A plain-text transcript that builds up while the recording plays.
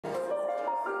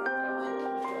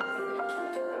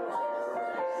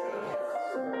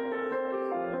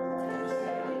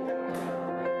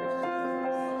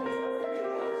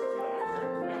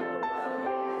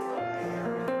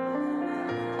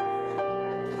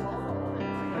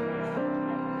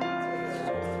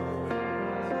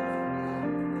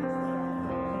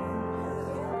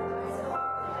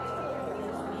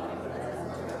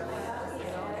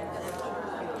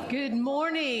Good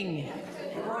morning.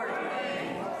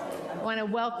 I want to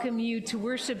welcome you to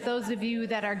worship, those of you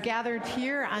that are gathered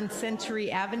here on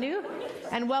Century Avenue,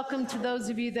 and welcome to those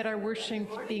of you that are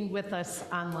worshiping with us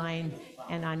online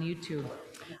and on YouTube.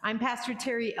 I'm Pastor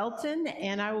Terry Elton,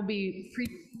 and I will be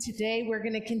preaching today. We're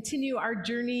going to continue our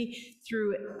journey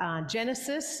through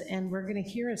Genesis, and we're going to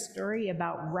hear a story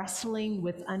about wrestling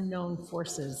with unknown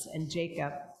forces and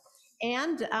Jacob.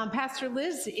 And Pastor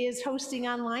Liz is hosting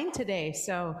online today,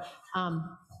 so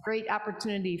great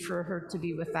opportunity for her to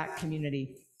be with that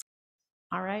community.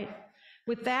 All right.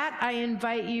 With that, I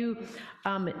invite you,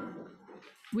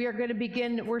 we are going to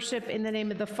begin worship in the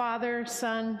name of the Father,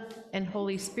 Son, and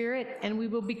Holy Spirit, and we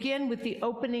will begin with the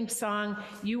opening song,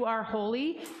 You Are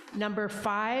Holy, number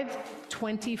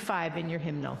 525 in your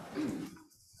hymnal.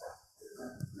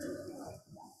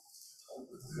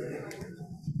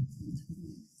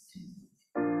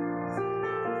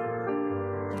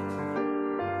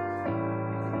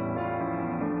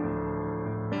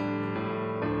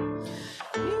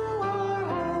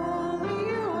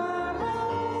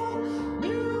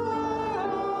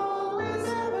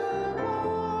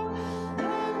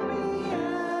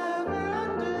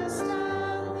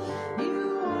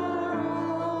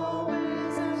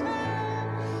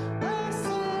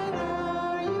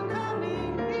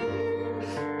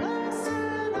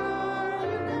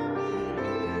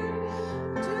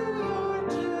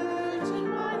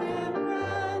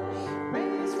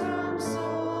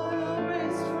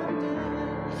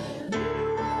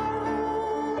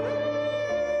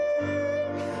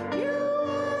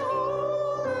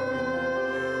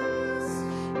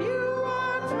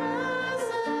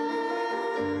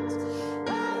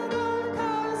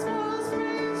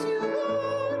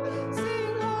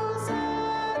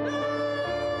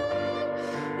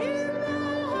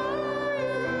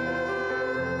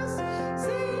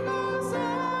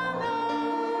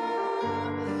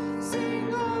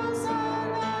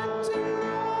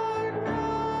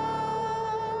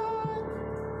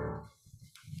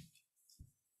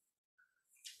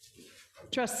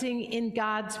 Trusting in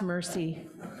God's mercy,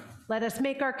 let us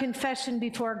make our confession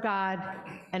before God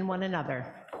and one another.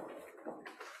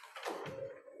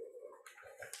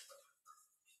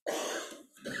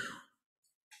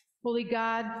 Holy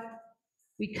God,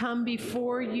 we come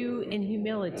before you in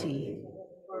humility,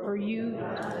 for you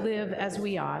live as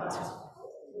we ought.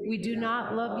 We do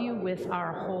not love you with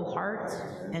our whole heart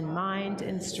and mind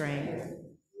and strength.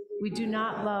 We do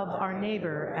not love our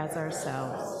neighbor as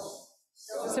ourselves.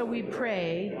 So we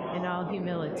pray in all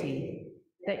humility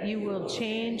that you will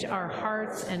change our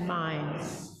hearts and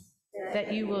minds,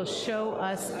 that you will show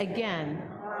us again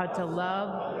how to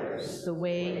love the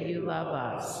way you love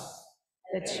us,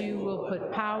 that you will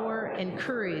put power and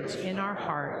courage in our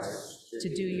hearts to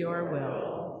do your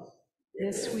will.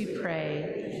 This we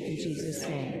pray in Jesus'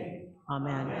 name.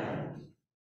 Amen.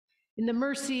 In the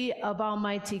mercy of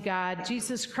Almighty God,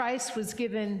 Jesus Christ was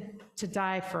given to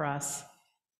die for us.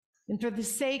 And for the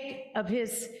sake of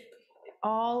his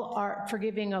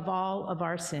forgiving of all of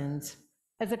our sins,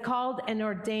 as a called and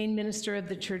ordained minister of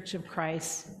the Church of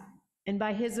Christ, and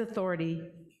by his authority,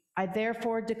 I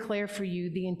therefore declare for you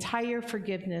the entire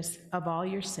forgiveness of all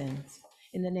your sins,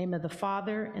 in the name of the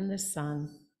Father, and the Son,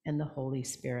 and the Holy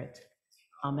Spirit.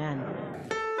 Amen.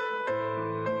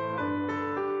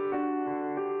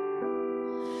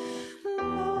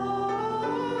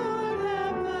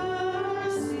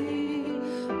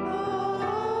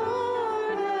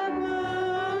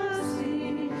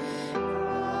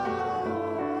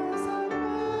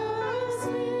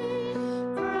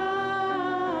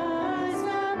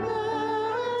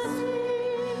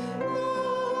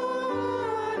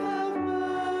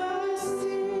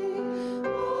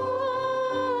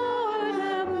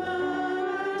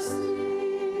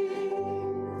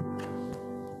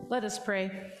 Let us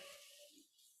pray.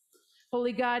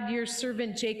 Holy God, your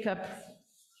servant Jacob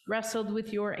wrestled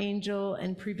with your angel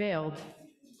and prevailed.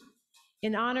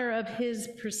 In honor of his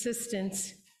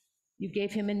persistence, you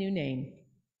gave him a new name.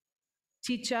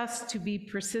 Teach us to be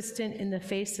persistent in the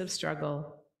face of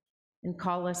struggle and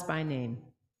call us by name.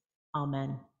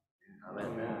 Amen.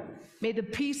 Amen. May the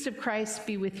peace of Christ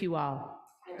be with you all.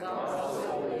 And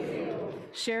also with you.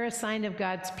 Share a sign of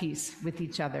God's peace with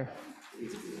each other.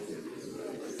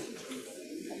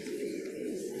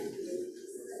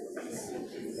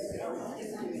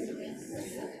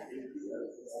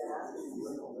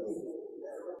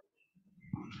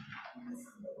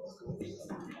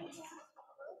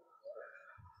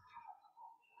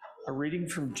 A reading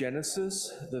from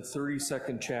Genesis, the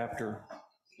 32nd chapter.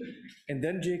 And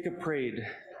then Jacob prayed,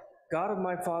 God of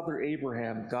my father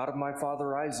Abraham, God of my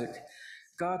father Isaac,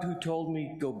 God who told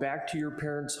me, go back to your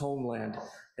parents' homeland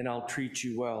and I'll treat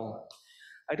you well.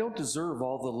 I don't deserve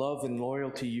all the love and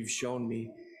loyalty you've shown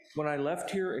me. When I left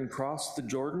here and crossed the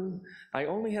Jordan, I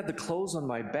only had the clothes on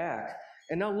my back,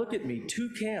 and now look at me,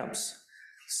 2 camps.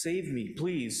 Save me,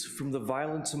 please, from the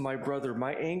violence of my brother,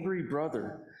 my angry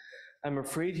brother. I'm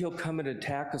afraid he'll come and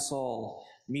attack us all,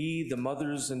 me, the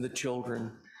mothers, and the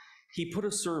children. He put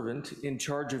a servant in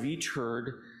charge of each herd.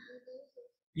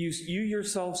 You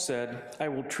yourself said, I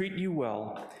will treat you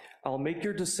well. I'll make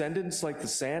your descendants like the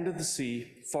sand of the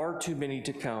sea, far too many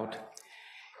to count.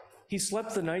 He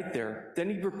slept the night there. Then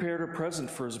he prepared a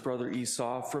present for his brother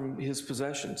Esau from his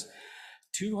possessions.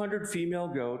 200 female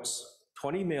goats,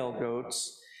 20 male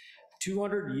goats,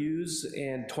 200 ewes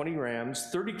and 20 rams,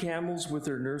 30 camels with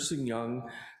their nursing young,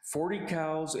 40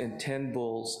 cows and 10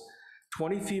 bulls,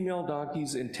 20 female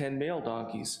donkeys and 10 male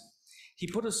donkeys. He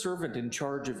put a servant in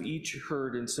charge of each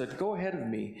herd and said, go ahead of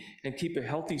me and keep a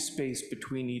healthy space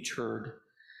between each herd.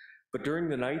 But during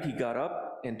the night he got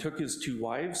up and took his 2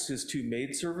 wives, his 2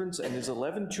 maidservants, and his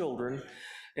 11 children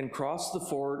and crossed the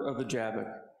ford of the Jabbok.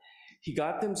 He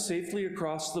got them safely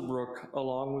across the brook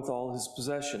along with all his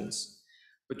possessions.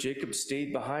 But Jacob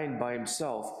stayed behind by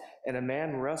himself, and a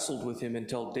man wrestled with him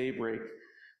until daybreak.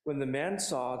 When the man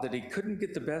saw that he couldn't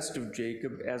get the best of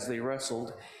Jacob as they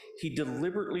wrestled, he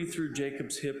deliberately threw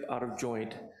Jacob's hip out of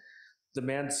joint. The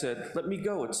man said, let me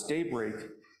go, it's daybreak.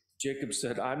 Jacob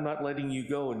said, I'm not letting you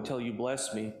go until you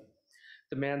bless me.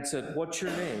 The man said, what's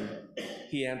your name?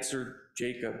 He answered,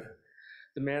 Jacob.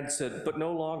 The man said, but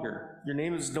no longer. Your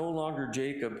name is no longer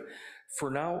Jacob.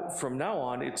 From now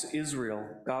on, it's Israel,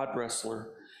 God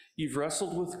wrestler. You've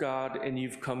wrestled with God and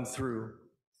you've come through.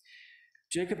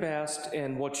 Jacob asked,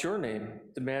 and what's your name?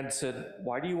 The man said,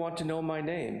 why do you want to know my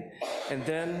name? And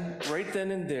then, right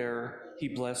then and there, he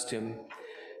blessed him.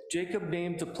 Jacob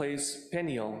named the place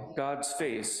Peniel, God's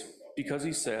face, because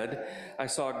he said, I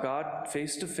saw God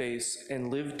face to face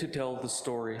and lived to tell the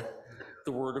story.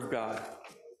 The word of God.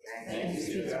 Thanks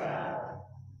be to God.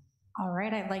 All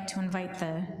right, I'd like to invite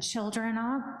the children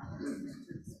up.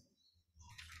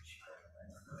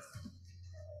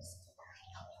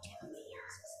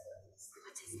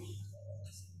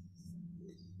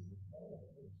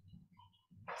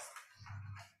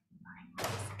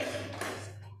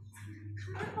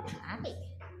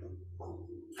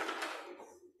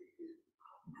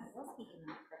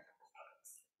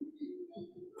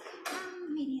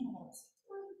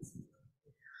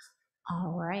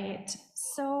 All right,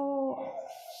 so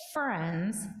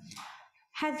friends,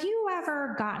 have you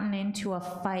ever gotten into a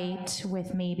fight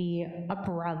with maybe a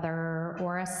brother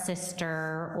or a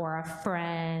sister or a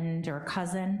friend or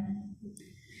cousin?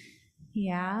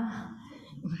 Yeah.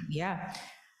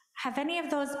 Have any of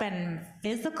those been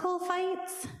physical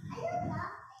fights?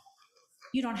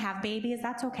 You don't have babies,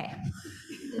 that's okay.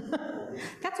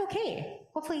 That's okay.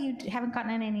 Hopefully you haven't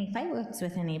gotten in any fights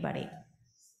with anybody.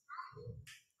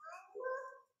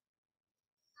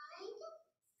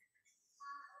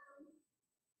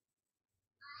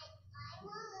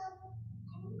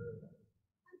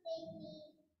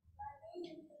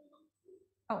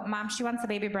 Oh, Mom, she wants a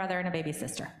baby brother and a baby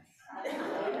sister.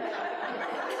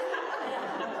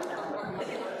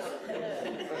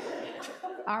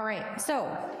 All right,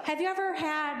 so have you ever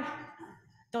had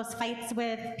those fights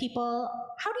with people?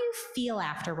 How do you feel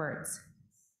afterwards?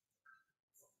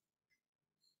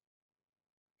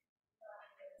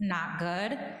 Not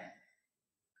good.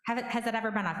 Has it ever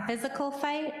been a physical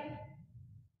fight?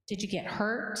 Did you get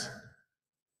hurt?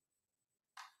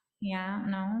 Yeah,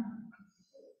 no?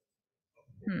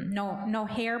 No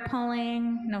hair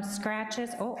pulling, no scratches.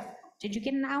 Oh, did you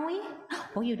get an owie?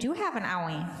 Oh, you do have an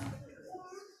owie.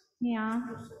 Yeah.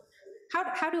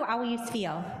 How do owies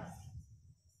feel?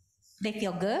 They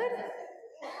feel good?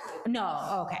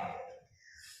 No, okay.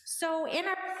 So in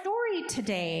our story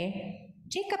today,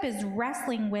 Jacob is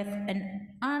wrestling with an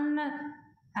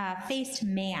unfaced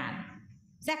man.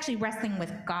 He's actually wrestling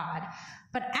with God.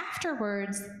 But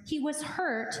afterwards, he was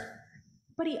hurt,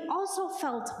 but he also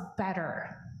felt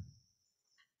better.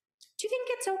 Do you think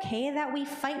it's okay that we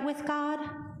fight with God?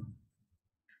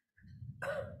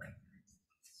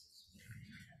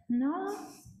 No?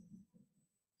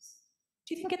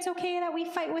 Do you think it's okay that we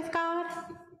fight with God?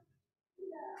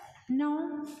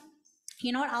 No?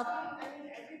 You know what?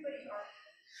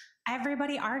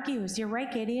 Everybody argues. You're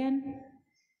right, Gideon.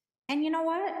 And you know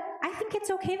what? I think it's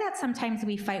okay that sometimes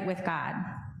we fight with God.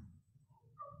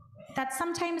 That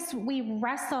sometimes we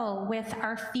wrestle with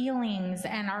our feelings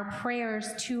and our prayers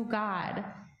to God.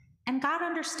 And God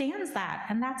understands that.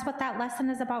 And that's what that lesson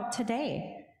is about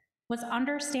today, was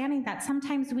understanding that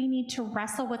sometimes we need to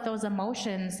wrestle with those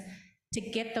emotions to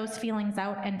get those feelings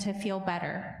out and to feel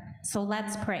better. So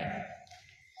let's pray.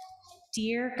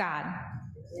 Dear God,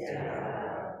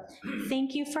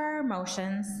 thank you for our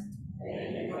emotions.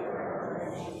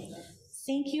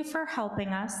 Thank you for helping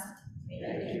us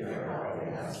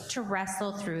to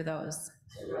wrestle through those.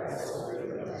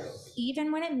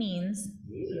 Even when it means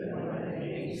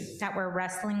that we're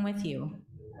wrestling with you.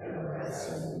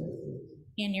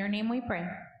 In your name we pray.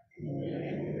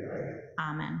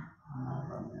 Amen.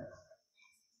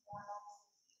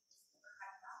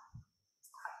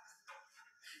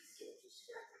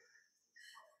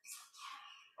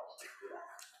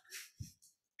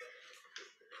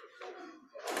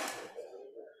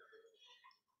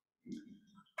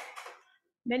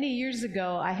 Many years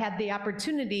ago, I had the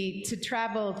opportunity to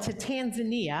travel to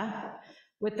Tanzania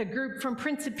with a group from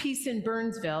Prince of Peace in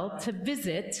Burnsville to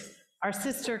visit our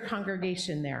sister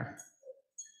congregation there.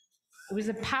 It was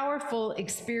a powerful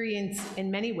experience in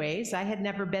many ways. I had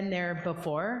never been there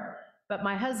before, but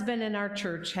my husband and our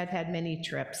church had had many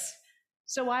trips.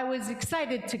 So I was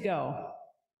excited to go.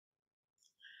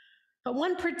 But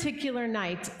one particular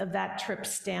night of that trip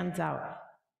stands out.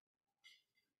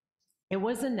 It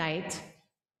was a night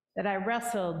that I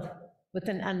wrestled with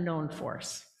an unknown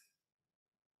force.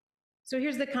 So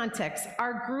here's the context.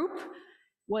 Our group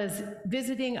was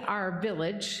visiting our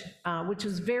village, which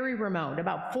was very remote,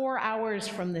 about 4 hours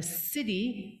from the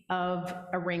city of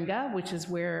Iringa, which is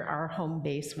where our home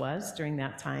base was during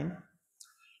that time.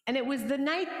 And it was the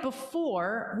night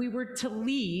before we were to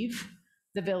leave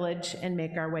the village and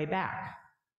make our way back.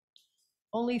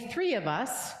 Only 3 of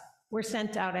us were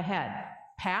sent out ahead: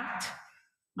 Pat,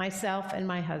 myself, and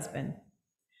my husband,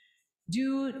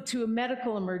 due to a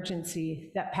medical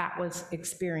emergency that Pat was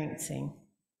experiencing.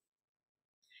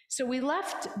 So we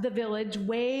left the village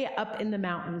way up in the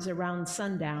mountains around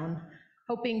sundown,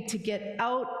 hoping to get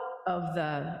out of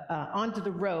onto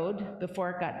the road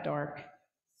before it got dark.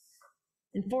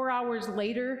 And 4 hours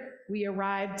later, we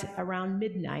arrived around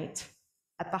midnight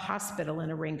at the hospital in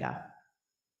Iringa.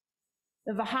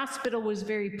 The hospital was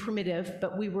very primitive,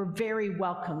 but we were very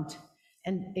welcomed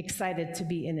and excited to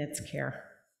be in its care.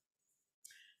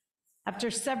 After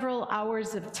several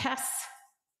hours of tests,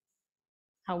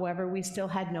 however, we still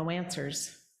had no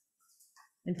answers,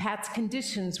 and Pat's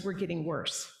conditions were getting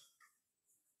worse.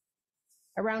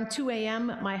 Around 2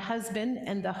 a.m., my husband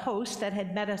and the host that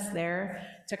had met us there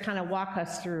to kind of walk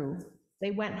us through, they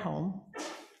went home.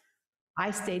 I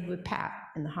stayed with Pat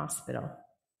in the hospital.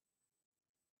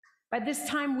 By this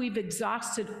time, we've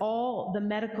exhausted all the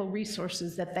medical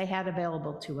resources that they had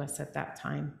available to us at that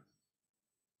time.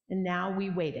 And now we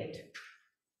waited.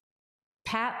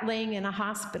 Pat laying in a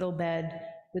hospital bed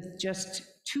with just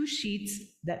 2 sheets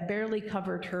that barely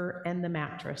covered her and the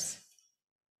mattress.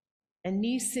 And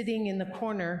me sitting in the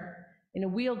corner in a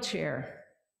wheelchair,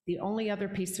 the only other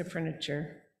piece of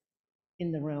furniture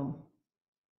in the room.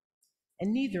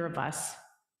 And neither of us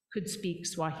could speak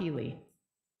Swahili.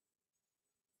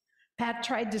 Pat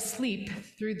tried to sleep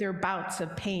through their bouts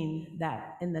of pain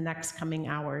that in the next coming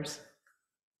hours.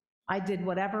 I did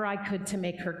whatever I could to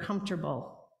make her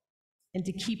comfortable and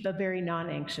to keep a very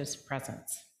non-anxious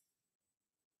presence.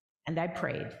 And I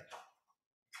prayed.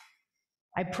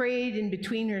 I prayed in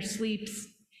between her sleeps,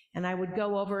 and I would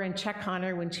go over and check on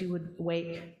her when she would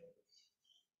wake.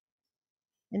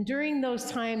 And during those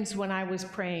times when I was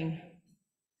praying,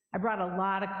 I brought a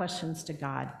lot of questions to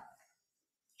God,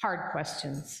 hard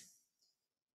questions.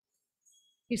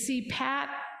 You see, Pat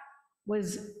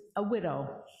was a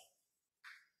widow.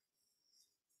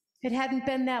 It hadn't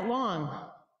been that long,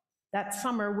 that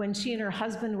summer, when she and her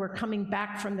husband were coming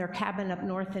back from their cabin up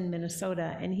north in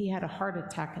Minnesota, and he had a heart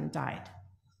attack and died.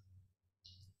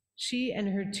 She and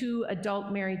her 2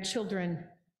 adult married children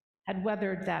had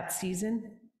weathered that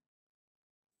season.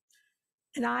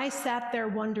 And I sat there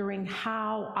wondering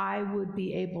how I would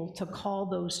be able to call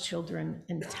those children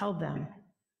and tell them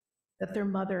that their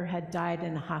mother had died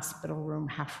in a hospital room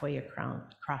halfway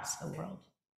across the world.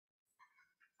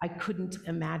 I couldn't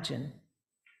imagine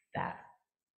that.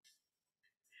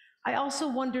 I also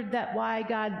wondered that why,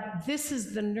 God, this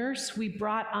is the nurse we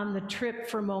brought on the trip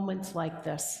for moments like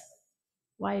this.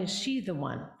 Why is she the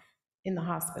one in the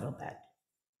hospital bed?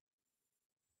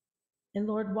 And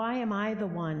Lord, why am I the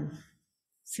one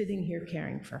sitting here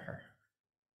caring for her?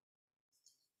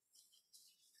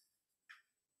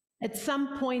 At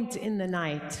some point in the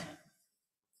night,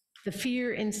 the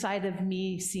fear inside of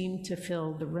me seemed to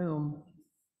fill the room.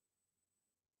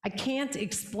 I can't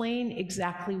explain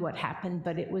exactly what happened,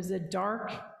 but it was a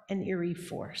dark and eerie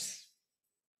force.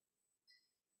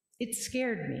 It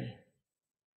scared me.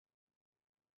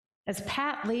 As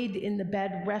Pat laid in the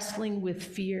bed, wrestling with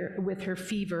fear, with her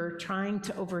fever, trying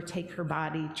to overtake her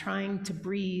body, trying to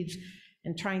breathe,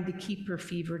 and trying to keep her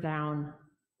fever down,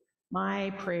 my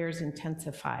prayers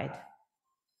intensified.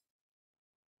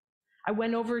 I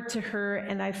went over to her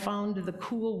and I found the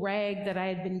cool rag that I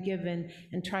had been given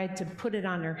and tried to put it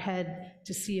on her head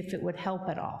to see if it would help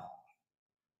at all.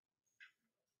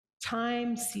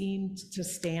 Time seemed to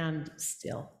stand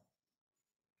still.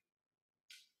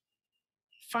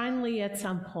 Finally, at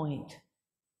some point,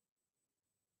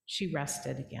 she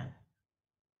rested again.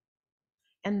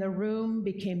 And the room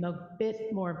became a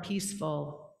bit more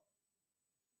peaceful,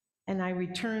 and I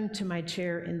returned to my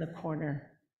chair in the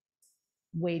corner,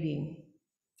 waiting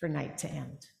for night to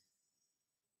end.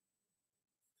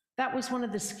 That was one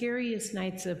of the scariest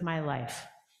nights of my life.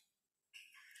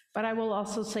 But I will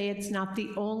also say it's not the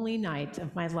only night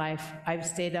of my life I've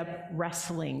stayed up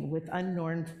wrestling with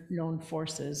unknown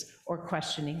forces or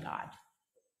questioning God.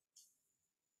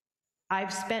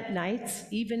 I've spent nights,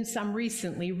 even some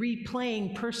recently,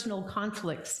 replaying personal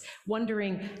conflicts,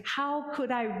 wondering how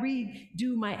could I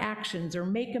redo my actions or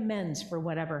make amends for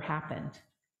whatever happened.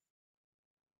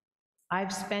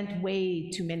 I've spent way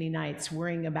too many nights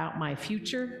worrying about my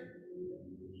future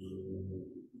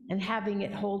and having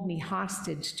it hold me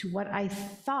hostage to what I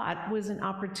thought was an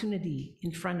opportunity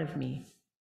in front of me.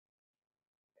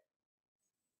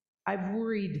 I've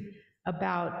worried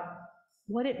about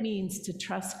what it means to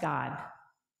trust God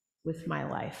with my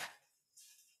life.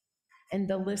 And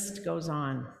the list goes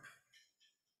on.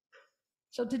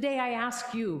 So today I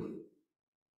ask you,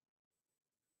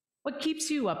 what keeps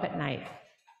you up at night?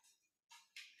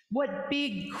 What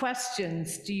big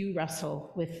questions do you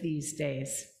wrestle with these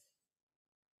days?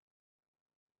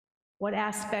 What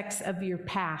aspects of your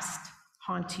past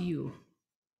haunt you?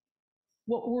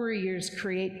 What worries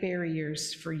create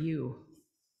barriers for you?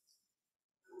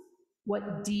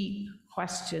 What deep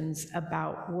questions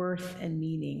about worth and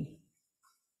meaning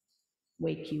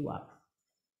wake you up?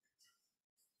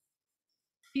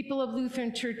 People of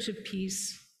Lutheran Church of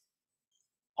Peace,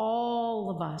 all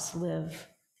of us live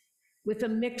with a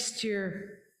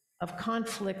mixture of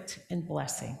conflict and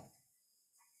blessing,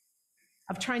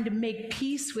 of trying to make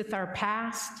peace with our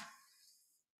past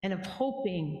and of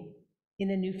hoping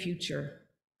in a new future,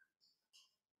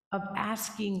 of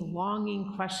asking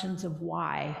longing questions of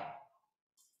why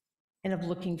and of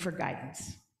looking for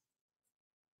guidance.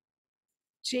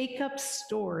 Jacob's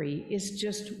story is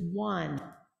just one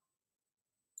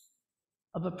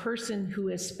of a person who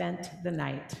has spent the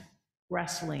night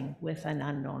wrestling with an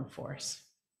unknown force.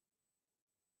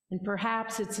 And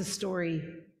perhaps it's a story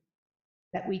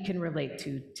that we can relate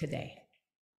to today.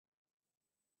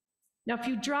 Now, if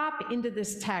you drop into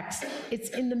this text, it's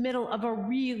in the middle of a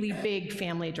really big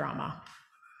family drama.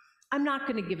 I'm not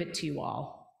going to give it to you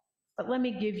all, but let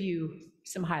me give you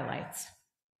some highlights.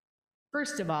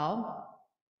 First of all,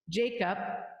 Jacob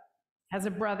has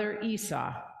a brother,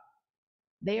 Esau.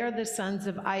 They are the sons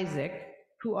of Isaac,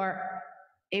 who are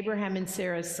Abraham and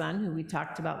Sarah's son, who we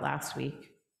talked about last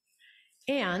week.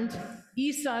 And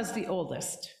Esau's the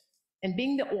oldest. And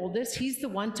being the oldest, he's the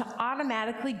one to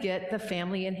automatically get the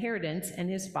family inheritance and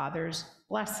his father's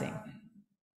blessing.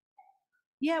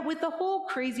 Yet with the whole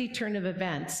crazy turn of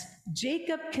events,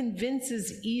 Jacob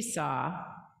convinces Esau,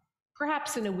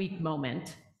 perhaps in a weak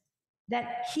moment,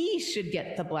 that he should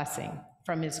get the blessing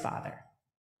from his father.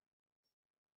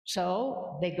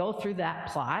 So they go through that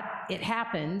plot, it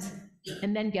happens,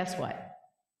 and then guess what?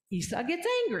 Esau gets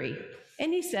angry,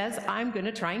 and he says, I'm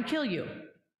gonna try and kill you.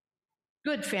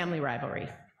 Good family rivalry.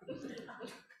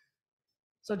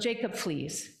 So Jacob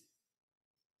flees.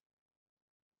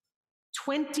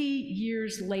 20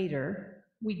 years later,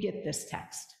 we get this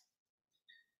text.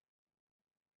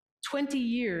 20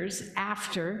 years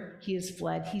after he has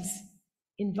fled, he's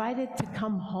invited to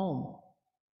come home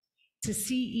to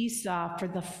see Esau for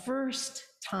the first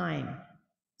time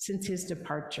since his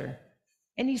departure.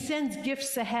 And he sends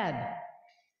gifts ahead.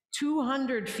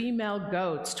 200 female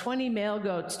goats, 20 male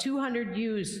goats, 200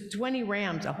 ewes, 20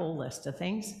 rams, a whole list of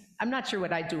things. I'm not sure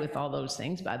what I'd do with all those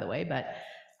things, by the way, but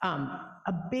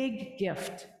a big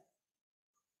gift,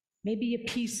 maybe a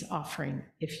peace offering,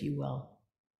 if you will.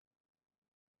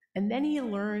 And then he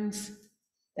learns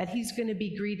that he's going to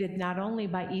be greeted not only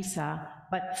by Esau,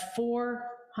 but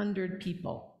 400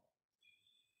 people.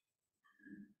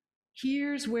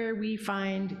 Here's where we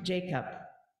find Jacob.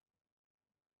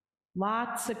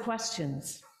 Lots of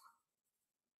questions.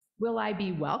 Will I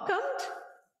be welcomed?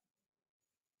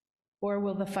 Or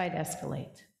will the fight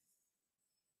escalate?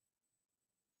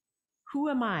 Who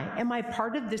am I? Am I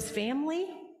part of this family?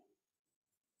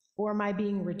 Or am I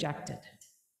being rejected?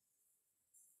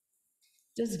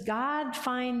 Does God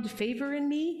find favor in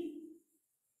me,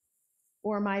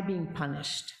 or am I being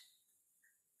punished?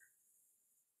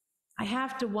 I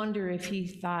have to wonder if he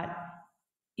thought,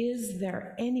 is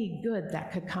there any good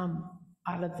that could come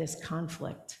out of this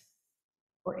conflict,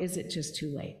 or is it just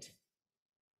too late?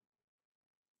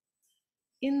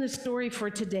 In the story for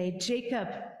today, Jacob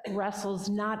wrestles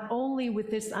not only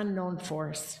with this unknown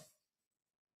force,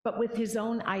 but with his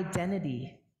own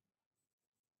identity,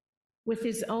 with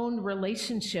his own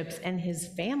relationships and his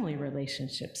family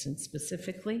relationships, and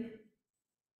specifically,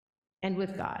 and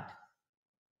with God.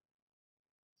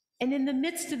 And in the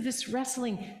midst of this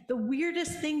wrestling, the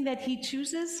weirdest thing that he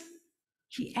chooses,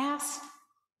 he asks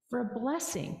for a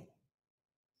blessing.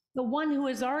 The one who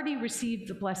has already received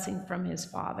the blessing from his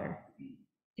father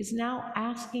is now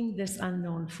asking this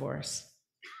unknown force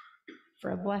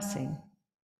for a blessing.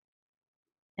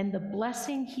 And the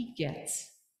blessing he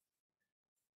gets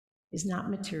is not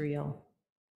material,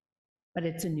 but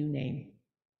it's a new name,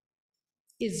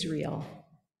 Israel.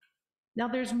 Now,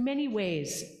 there's many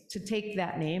ways to take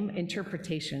that name,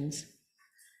 interpretations.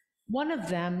 One of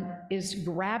them is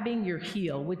grabbing your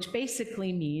heel, which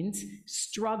basically means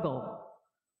struggle,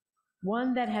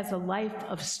 one that has a life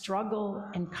of struggle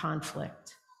and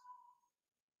conflict.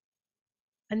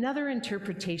 Another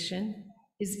interpretation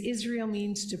is Israel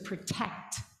means to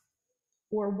protect,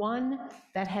 or one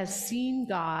that has seen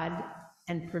God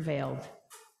and prevailed.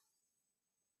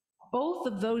 Both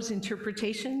of those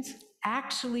interpretations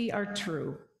actually are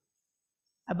true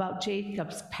about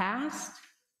Jacob's past,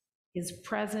 his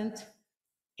present,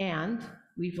 and,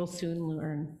 we will soon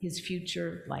learn, his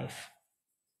future life.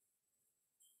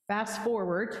 Fast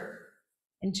forward,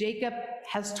 and Jacob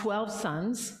has 12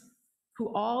 sons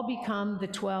who all become the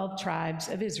 12 tribes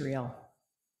of Israel.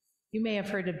 You may have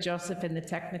heard of Joseph in the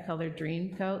Technicolor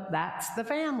Dreamcoat. That's the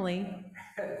family.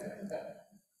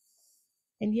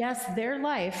 And yes, their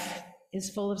life is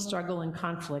full of struggle and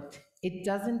conflict. It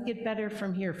doesn't get better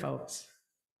from here, folks.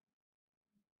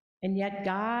 And yet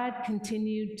God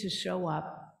continued to show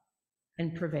up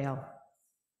and prevail.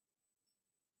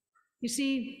 You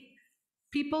see,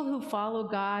 people who follow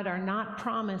God are not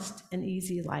promised an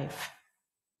easy life,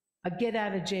 a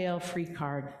get-out-of-jail-free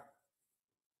card.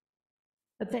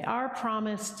 But they are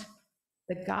promised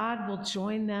that God will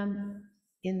join them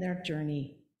in their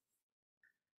journey,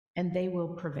 and they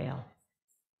will prevail.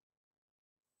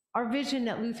 Our vision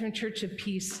at Lutheran Church of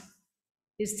Peace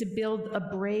is to build a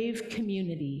brave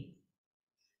community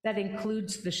that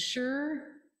includes the sure,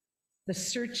 the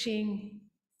searching,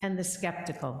 and the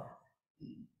skeptical.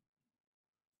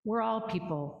 We're all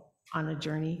people on a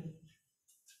journey.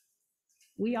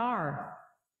 We are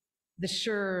the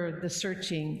sure, the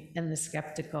searching, and the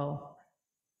skeptical.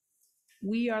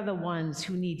 We are the ones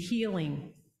who need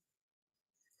healing,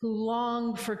 who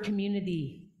long for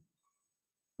community,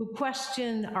 who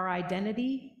question our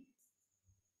identity,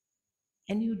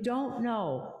 and who don't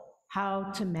know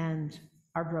how to mend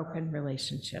our broken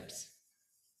relationships.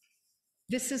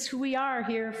 This is who we are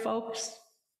here, folks.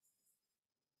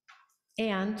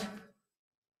 And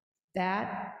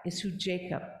that is who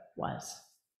Jacob was.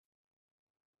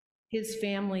 His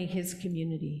family, his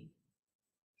community.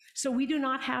 So we do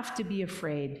not have to be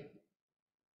afraid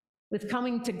with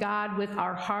coming to God with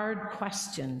our hard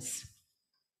questions,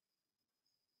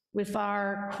 with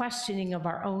our questioning of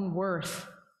our own worth,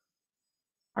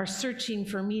 our searching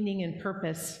for meaning and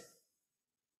purpose.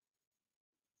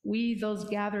 We, those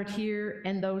gathered here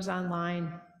and those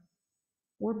online,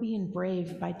 we're being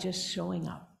brave by just showing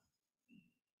up.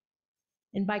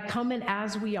 And by coming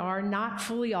as we are, not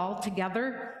fully all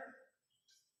together,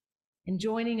 and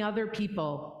joining other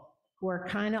people who are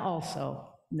kind of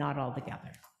also not all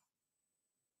together.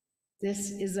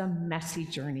 This is a messy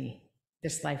journey,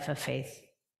 this life of faith.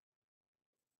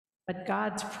 But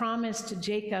God's promise to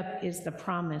Jacob is the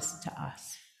promise to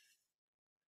us.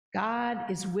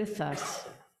 God is with us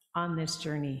on this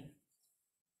journey,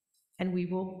 and we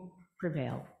will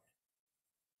prevail.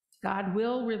 God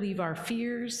will relieve our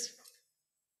fears,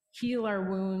 heal our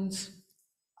wounds,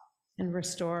 and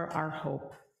restore our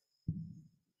hope.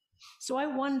 So I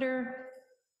wonder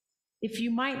if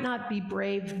you might not be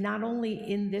brave, not only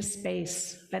in this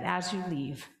space, but as you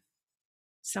leave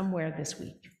somewhere this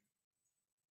week.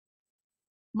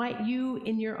 Might you,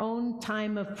 in your own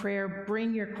time of prayer,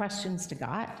 bring your questions to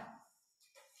God?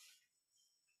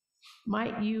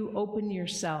 Might you open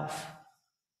yourself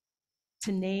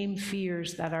to name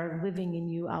fears that are living in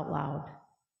you out loud?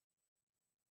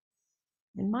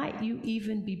 And might you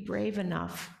even be brave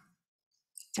enough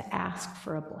to ask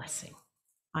for a blessing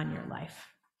on your life?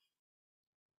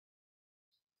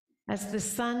 As the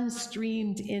sun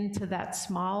streamed into that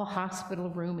small hospital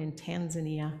room in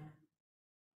Tanzania,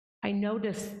 I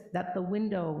noticed that the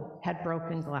window had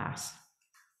broken glass.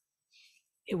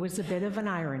 It was a bit of an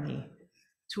irony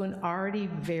to an already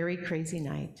very crazy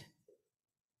night.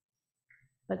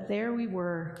 But there we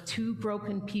were, two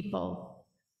broken people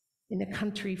in a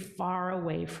country far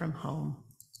away from home.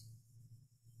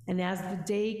 And as the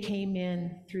day came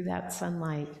in through that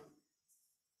sunlight,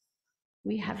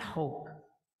 we had hope.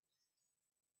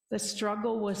 The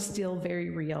struggle was still very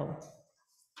real.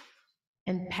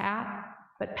 And Pat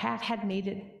had made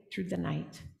it through the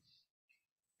night.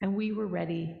 And we were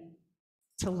ready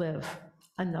to live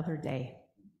another day.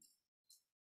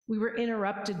 We were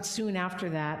interrupted soon after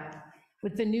that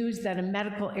with the news that a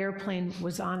medical airplane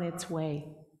was on its way.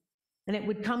 And it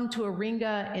would come to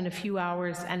Iringa in a few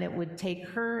hours, and it would take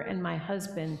her and my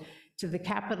husband to the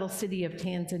capital city of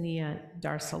Tanzania,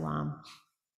 Dar es Salaam.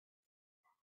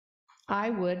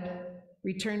 I would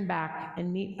return back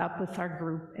and meet up with our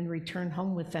group and return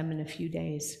home with them in a few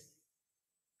days.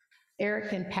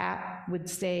 Eric and Pat would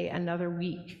stay another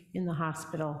week in the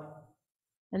hospital.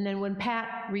 And then when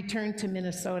Pat returned to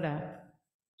Minnesota,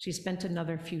 she spent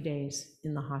another few days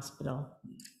in the hospital.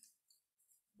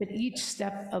 But each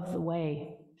step of the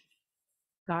way,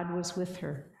 God was with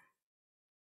her,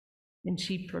 and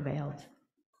she prevailed.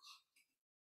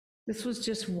 This was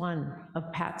just one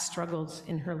of Pat's struggles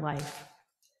in her life.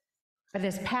 But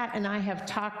as Pat and I have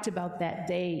talked about that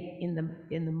day in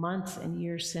the months and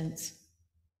years since,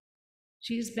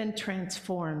 she's been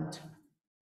transformed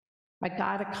by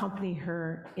God accompanying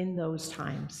her in those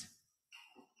times.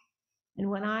 And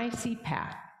when I see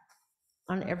Pat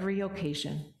on every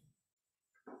occasion,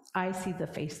 I see the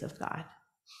face of God.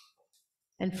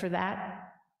 And for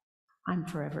that, I'm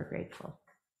forever grateful.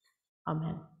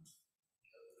 Amen.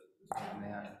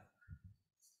 Amen.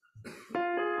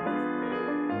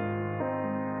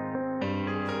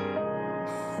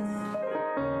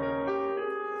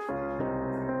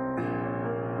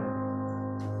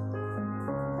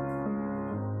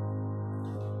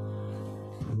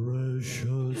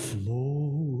 Precious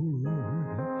Lord,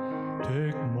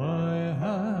 take my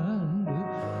hand,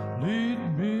 lead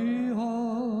me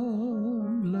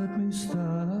on, let me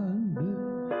stand.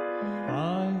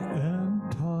 I am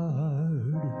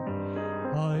tired,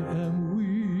 I am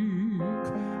weak,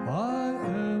 I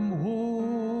am worn.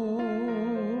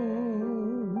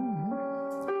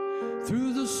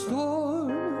 Through the storm,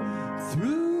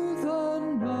 through the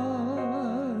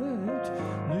night,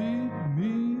 lead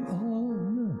me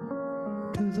on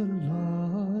to the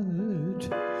light.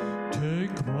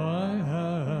 Take my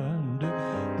hand,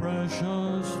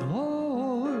 precious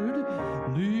Lord,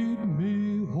 lead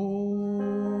me home.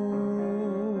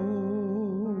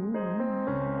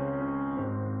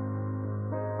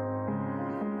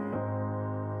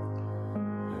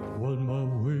 When my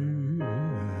way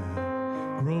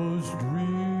grows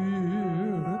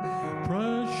drear,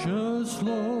 precious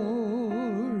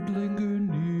Lord, linger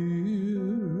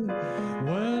near.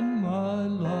 When my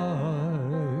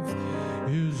life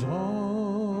is almost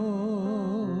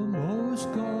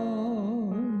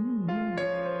gone,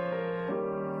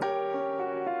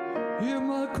 hear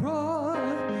my cry,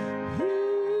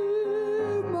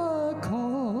 hear my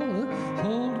call,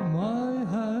 hold my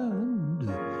hand,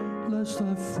 lest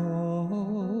I fall.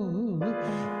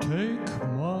 Take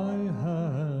my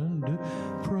hand,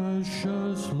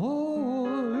 precious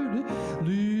Lord,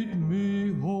 lead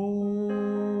me home.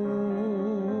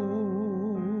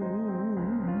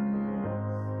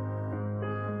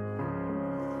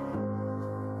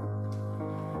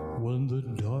 When the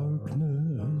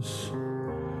darkness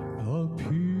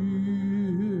appears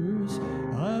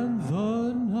and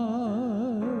the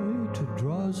night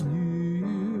draws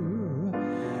near,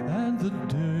 and the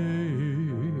day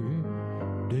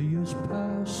is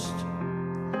past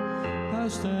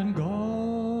and gone.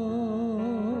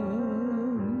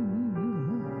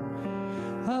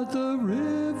 At the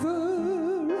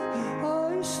river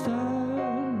I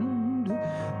stand,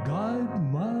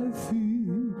 guide my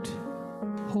feet,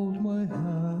 hold my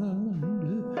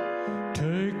hand,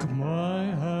 take my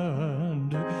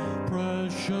hand,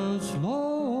 precious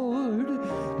Lord,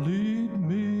 lead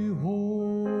me home.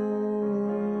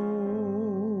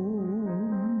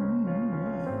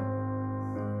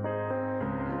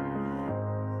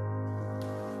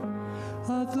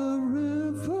 At the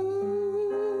river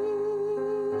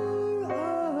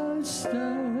I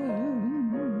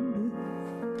stand,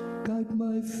 guide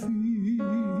my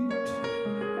feet,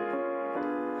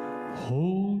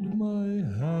 hold my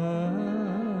hand,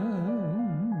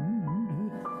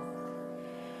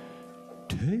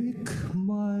 take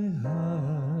my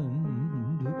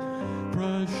hand,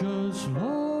 precious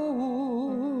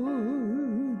Lord,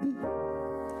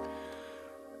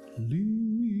 lead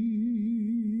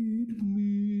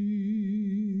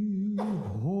me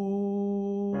home.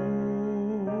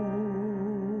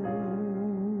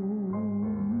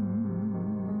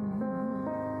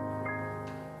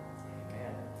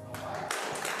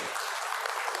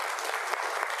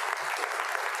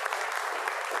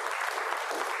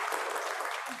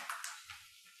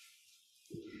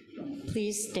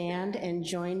 Please stand and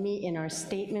join me in our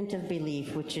statement of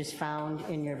belief, which is found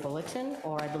in your bulletin,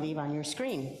 or I believe on your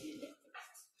screen.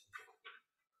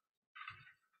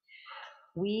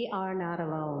 We are not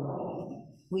alone.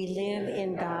 We live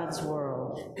in God's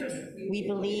world. We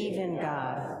believe in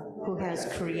God, who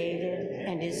has created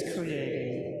and is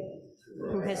created,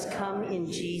 who has come in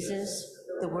Jesus,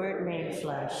 the Word made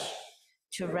flesh,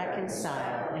 to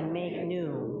reconcile and make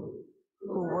new,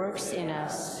 who works in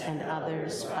us and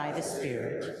others by the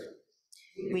Spirit.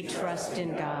 We trust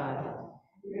in God.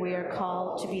 We are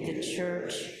called to be the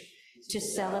church, to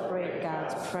celebrate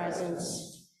God's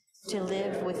presence, to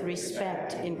live with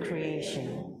respect in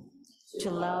creation,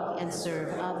 to love and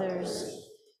serve others,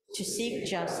 to seek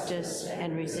justice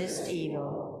and resist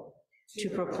evil, to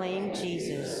proclaim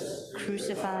Jesus,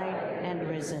 crucified and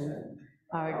risen,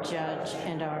 our judge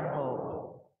and our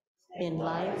hope. In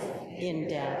life, in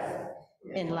death,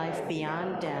 in life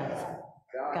beyond death,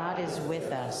 God is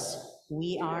with us.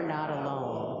 We are not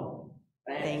alone.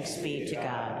 Thanks be to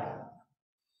God.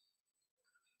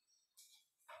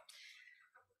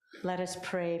 Let us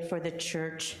pray for the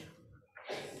church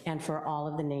and for all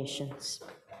of the nations.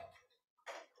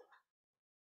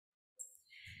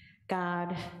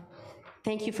 God,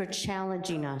 thank you for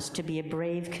challenging us to be a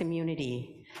brave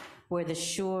community where the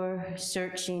sure,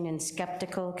 searching, and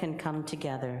skeptical can come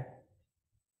together.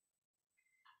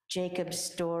 Jacob's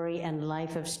story and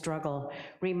life of struggle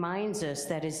reminds us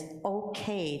that it's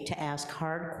okay to ask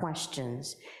hard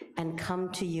questions and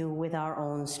come to you with our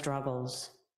own struggles.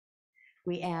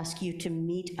 We ask you to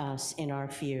meet us in our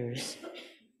fears,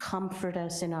 comfort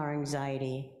us in our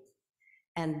anxiety,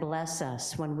 and bless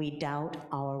us when we doubt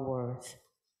our worth.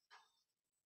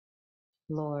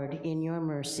 Lord, in your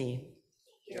mercy,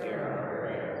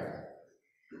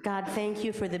 God, thank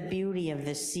you for the beauty of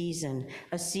this season,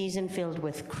 a season filled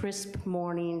with crisp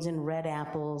mornings and red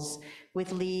apples,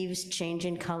 with leaves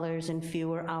changing colors and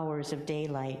fewer hours of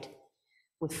daylight,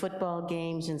 with football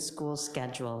games and school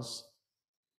schedules.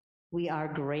 We are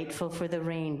grateful for the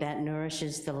rain that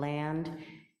nourishes the land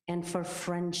and for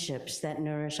friendships that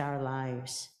nourish our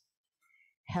lives.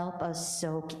 Help us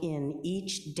soak in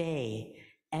each day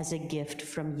as a gift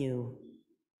from you.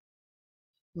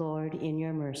 Lord, in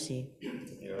your mercy.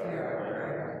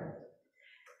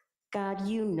 God,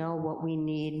 you know what we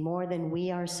need more than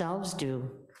we ourselves do.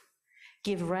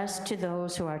 Give rest to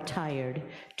those who are tired,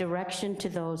 direction to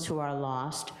those who are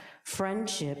lost,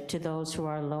 friendship to those who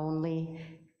are lonely,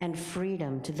 and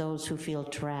freedom to those who feel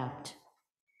trapped.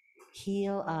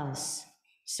 Heal us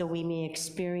so we may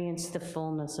experience the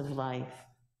fullness of life.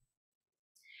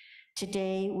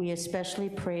 Today, we especially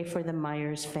pray for the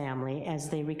Myers family as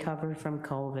they recover from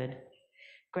COVID.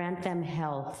 Grant them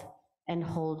health and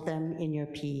hold them in your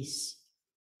peace.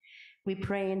 We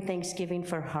pray in thanksgiving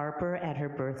for Harper at her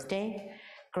birthday.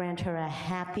 Grant her a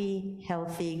happy,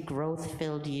 healthy,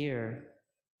 growth-filled year.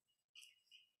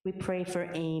 We pray for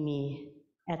Amy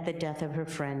at the death of her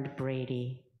friend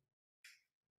Brady.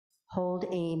 Hold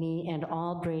Amy and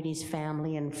all Brady's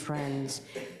family and friends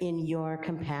in your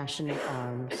compassionate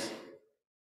arms.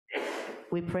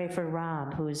 We pray for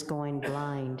Rob, who is going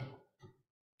blind.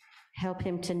 Help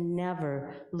him to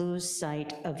never lose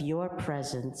sight of your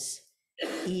presence,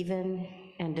 even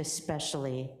and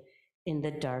especially in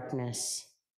the darkness.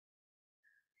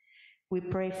 We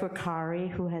pray for Kari,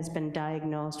 who has been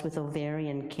diagnosed with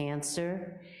ovarian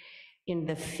cancer. In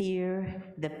the fear,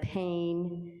 the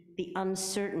pain, the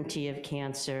uncertainty of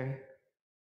cancer,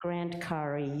 grant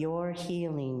Kari your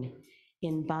healing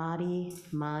in body,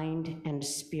 mind, and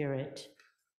spirit.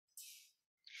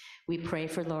 We pray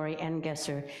for Lori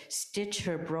Engesser. Stitch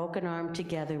her broken arm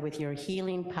together with your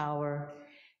healing power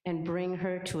and bring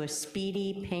her to a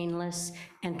speedy, painless,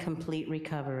 and complete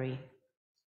recovery.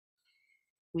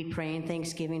 We pray in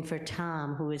thanksgiving for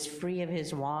Tom, who is free of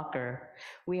his walker.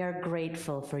 We are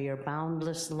grateful for your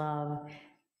boundless love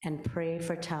and pray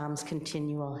for Tom's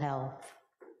continual health.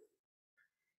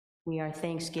 We are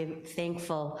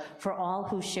thankful for all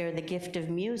who share the gift of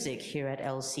music here at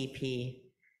LCP.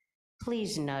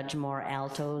 Please nudge more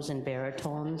altos and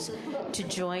baritones to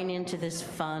join into this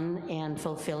fun and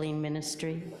fulfilling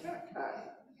ministry.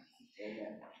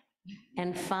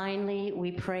 And finally,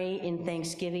 we pray in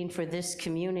thanksgiving for this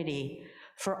community,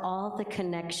 for all the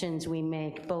connections we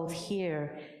make both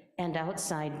here and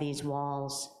outside these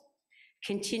walls.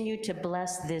 Continue to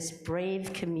bless this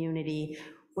brave community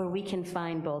where we can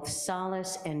find both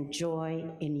solace and joy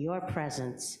in your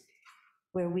presence,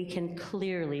 where we can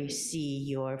clearly see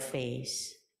your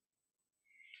face.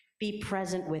 Be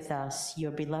present with us,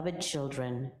 your beloved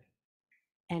children,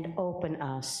 and open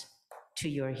us to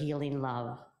your healing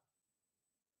love.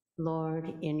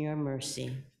 Lord, in your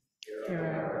mercy.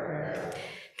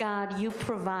 God, you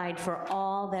provide for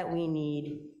all that we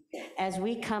need. As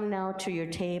we come now to your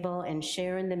table and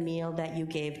share in the meal that you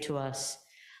gave to us,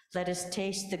 let us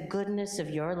taste the goodness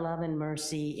of your love and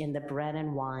mercy in the bread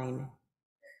and wine.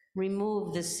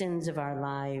 Remove the sins of our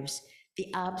lives,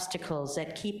 the obstacles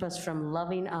that keep us from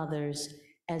loving others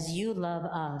as you love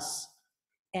us,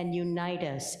 and unite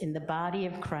us in the body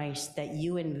of Christ that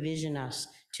you envision us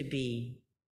to be.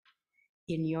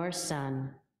 In your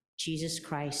Son, Jesus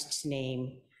Christ's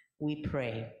name, we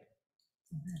pray.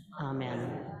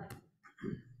 Amen.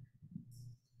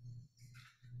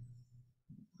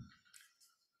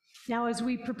 Now, as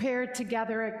we prepare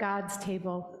together at God's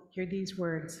table, hear these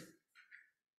words.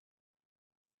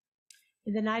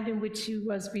 In the night in which he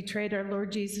was betrayed, our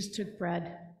Lord Jesus took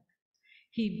bread.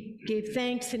 He gave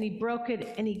thanks and he broke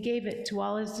it and he gave it to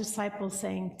all his disciples,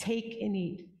 saying, "Take and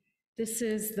eat. This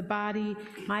is the body,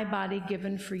 my body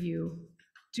given for you.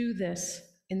 Do this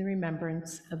in the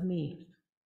remembrance of me."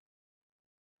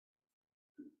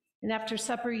 And after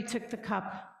supper, he took the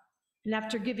cup, and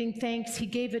after giving thanks, he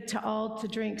gave it to all to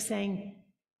drink, saying,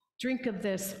 "Drink of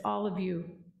this, all of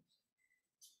you.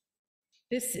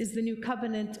 This is the new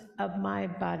covenant of my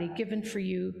body given for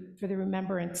you for the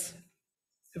remembrance,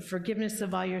 the forgiveness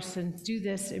of all your sins. Do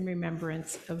this in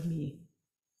remembrance of me."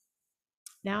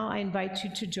 Now I invite you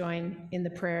to join in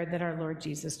the prayer that our Lord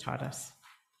Jesus taught us.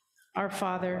 Our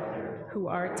Father, who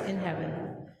art in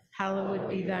heaven, hallowed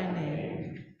be thy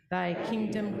name. Thy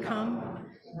kingdom come,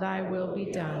 thy will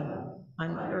be done,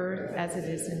 on earth as it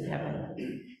is in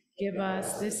heaven. Give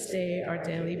us this day our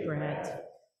daily bread,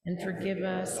 and forgive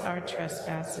us our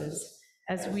trespasses,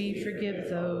 as we forgive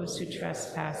those who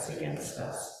trespass against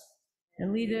us.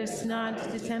 And lead us not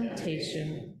into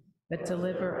temptation, but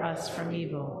deliver us from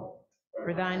evil.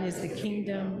 For thine is the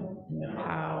kingdom, and the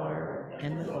power,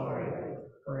 and the glory,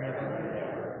 forever and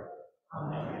ever.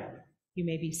 Amen. You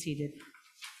may be seated.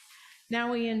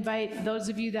 Now we invite those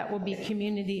of you that will be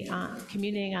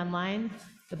communing online,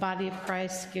 the body of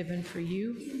Christ given for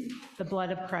you, the blood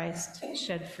of Christ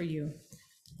shed for you.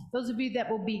 Those of you that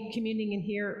will be communing in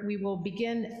here, we will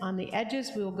begin on the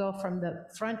edges. We will go from the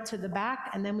front to the back,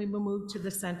 and then we will move to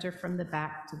the center from the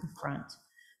back to the front.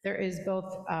 There is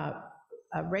both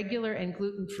a regular and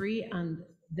gluten-free on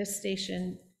this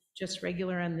station, just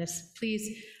regular on this.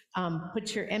 Please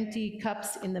put your empty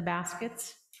cups in the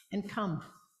baskets and come,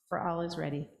 for all is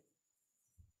ready.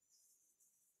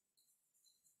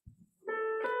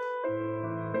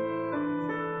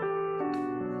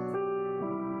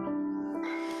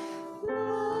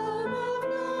 Lamb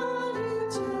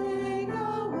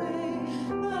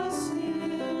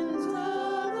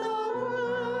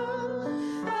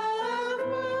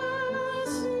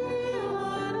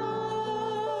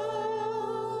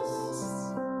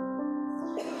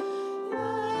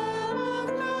of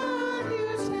God, you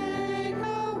take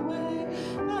away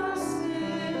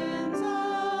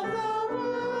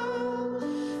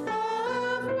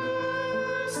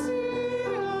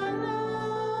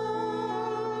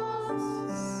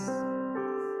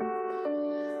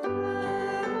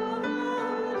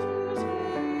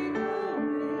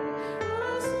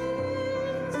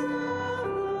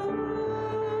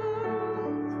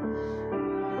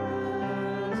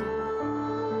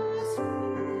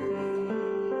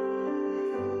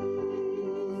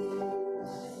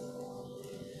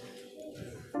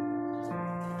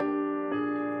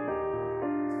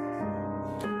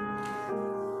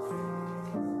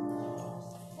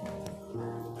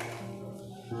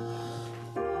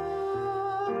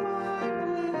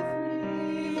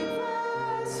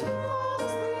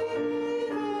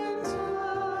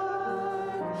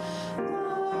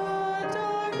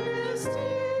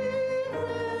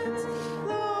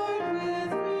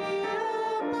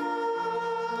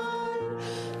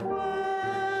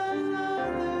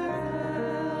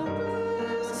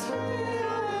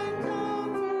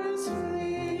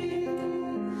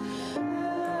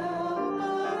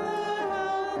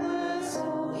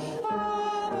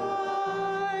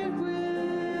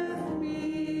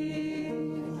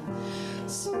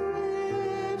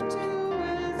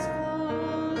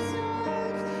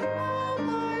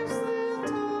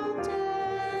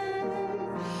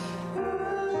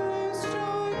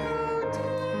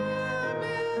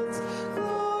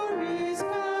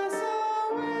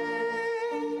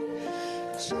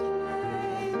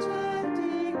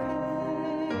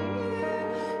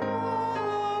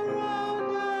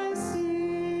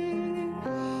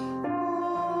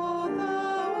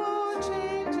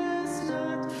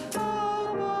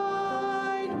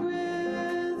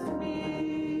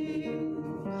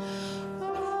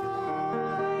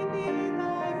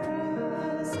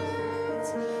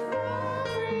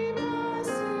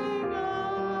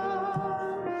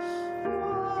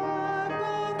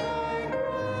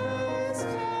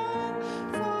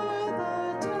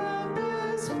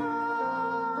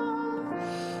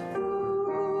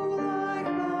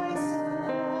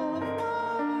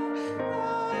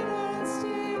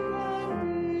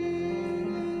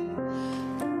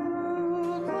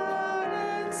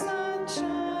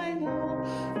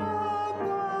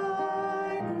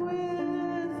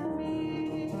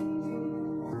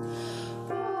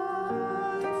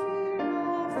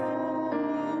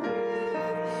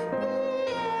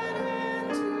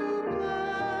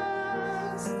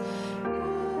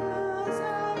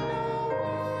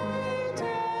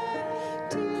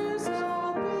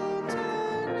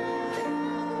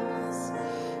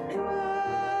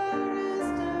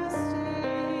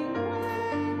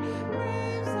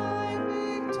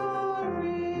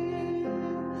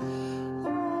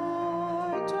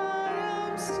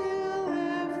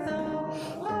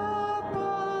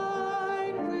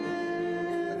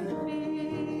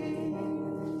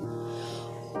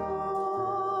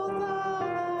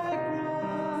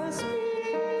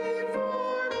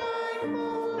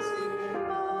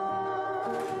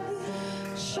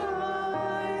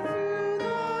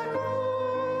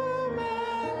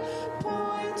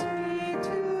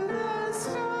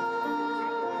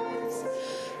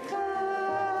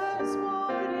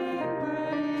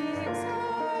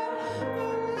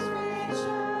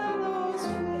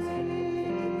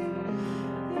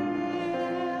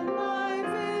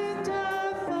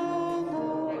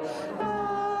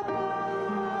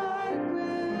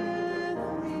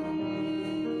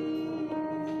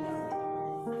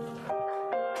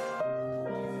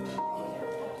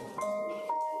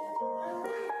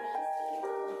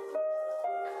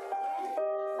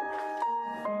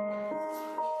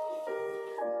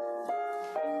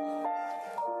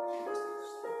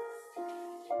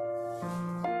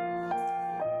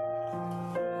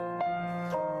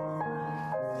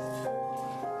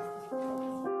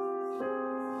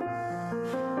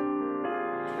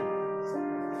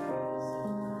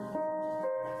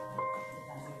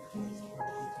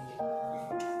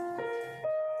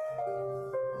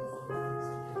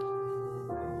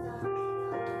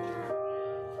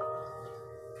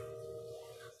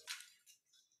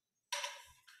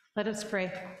Let us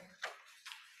pray.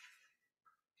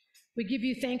 We give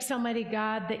you thanks, Almighty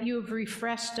God, that you have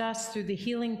refreshed us through the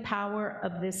healing power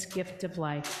of this gift of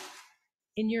life.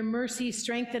 In your mercy,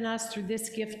 strengthen us through this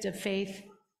gift of faith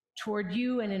toward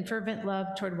you and in fervent love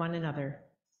toward one another.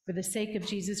 For the sake of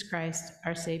Jesus Christ,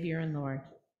 our Savior and Lord.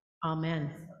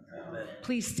 Amen. Amen.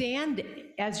 Please stand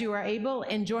as you are able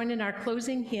and join in our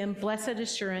closing hymn, Blessed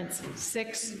Assurance,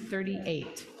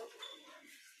 638.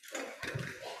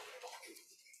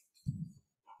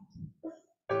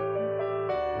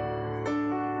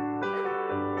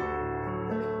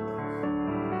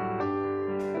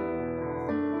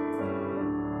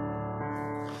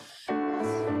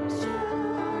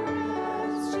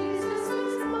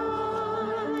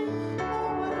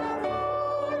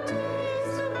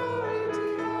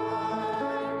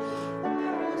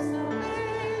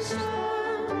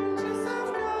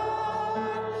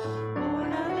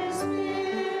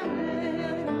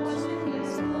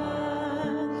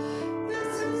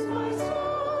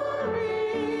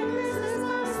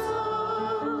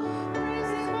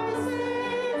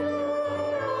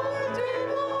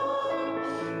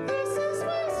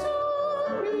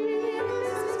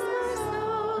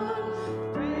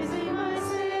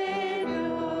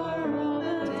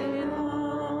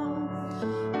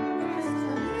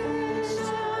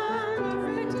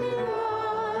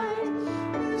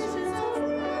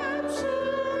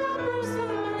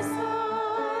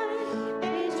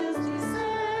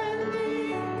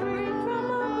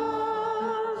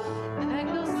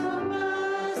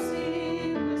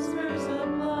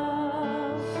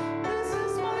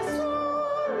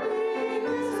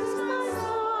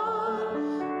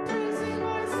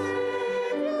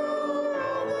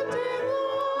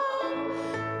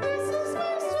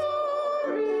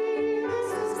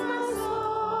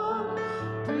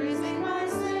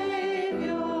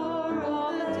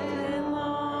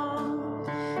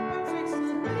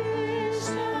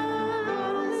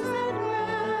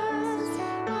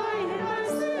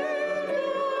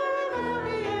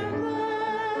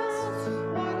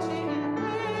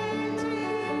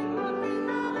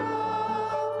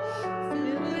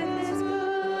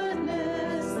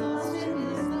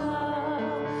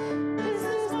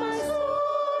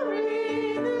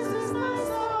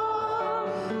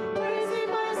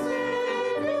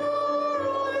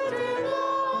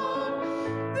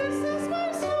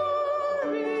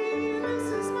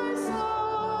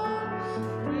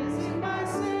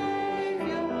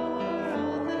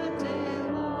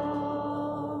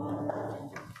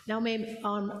 Now may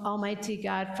Almighty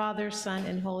God, Father, Son,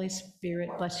 and Holy Spirit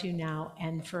bless you now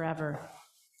and forever.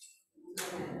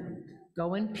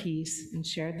 Go in peace and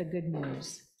share the good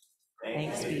news.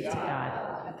 Thanks be to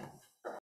God.